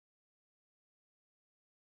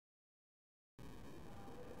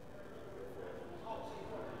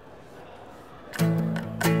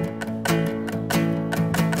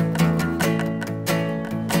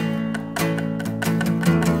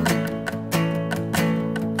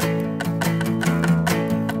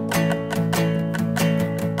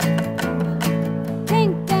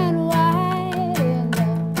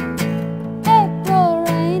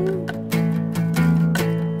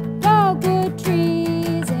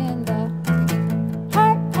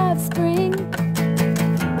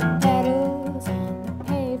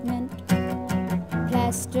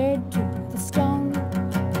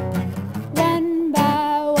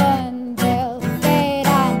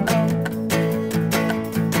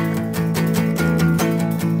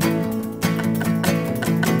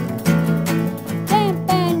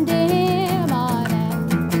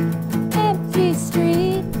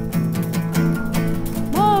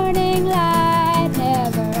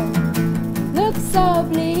so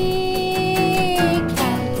bleak.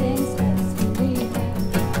 Counting steps to leave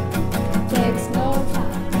takes no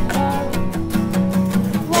time at all.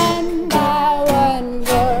 One by one,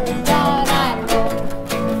 you're gone, I know.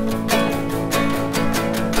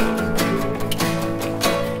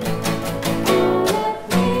 On a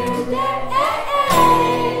clear day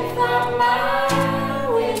from my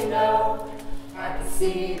window, I can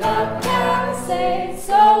see the Palisades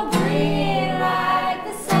so green like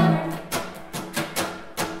the summer.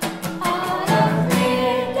 On a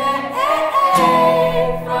clear day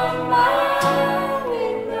from my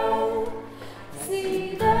window,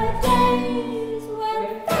 see the days when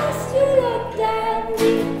first you looked at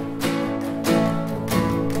me.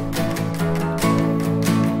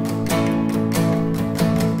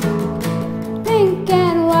 Pink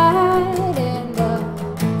and white in the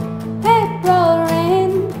April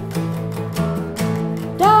rain,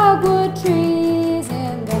 dogwood trees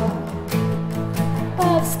in the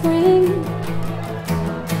of spring,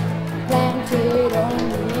 planted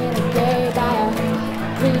only in a day by a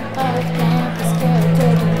fleet of campus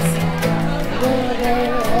caretakers. Will they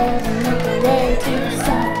ever make their way to the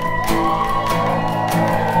sun?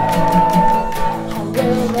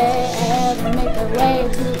 Will they ever make their way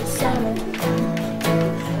to the summer?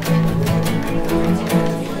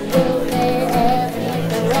 Will they ever make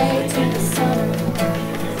their way to the summer?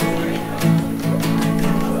 Will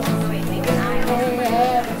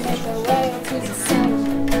they ever make their way to the summer?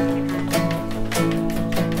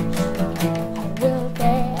 Will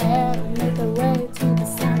they ever make their way to the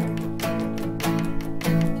summer?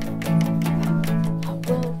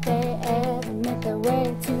 Will they ever make their way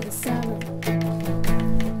to the summer?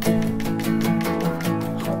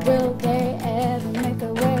 Will they ever make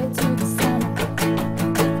their way to the summer?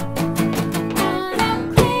 On a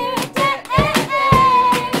clear day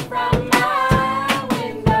from my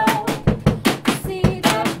window, I see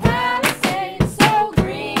the Palisades so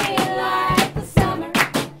green like the summer.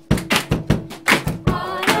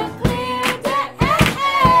 On a clear day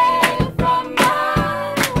from my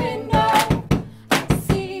window, I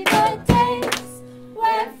see the days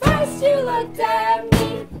when first you looked at me.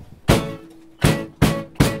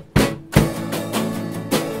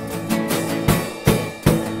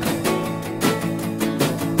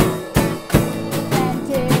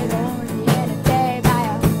 Planted only in a day by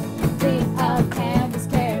a fleet of campus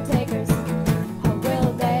caretakers. Or will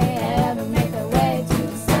they ever make their way to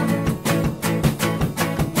the summer?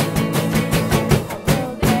 Or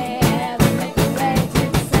will they ever make their way to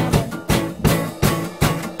the summer?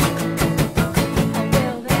 Or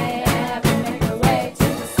will they ever make their way to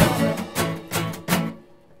the summer?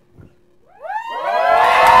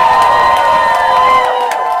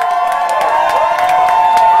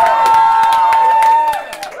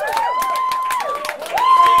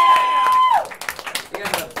 You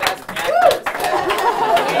guys are the best actors.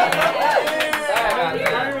 Sorry about I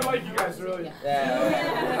that. don't even like you guys, really.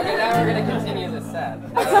 Yeah. Okay, now we're gonna continue the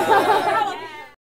set.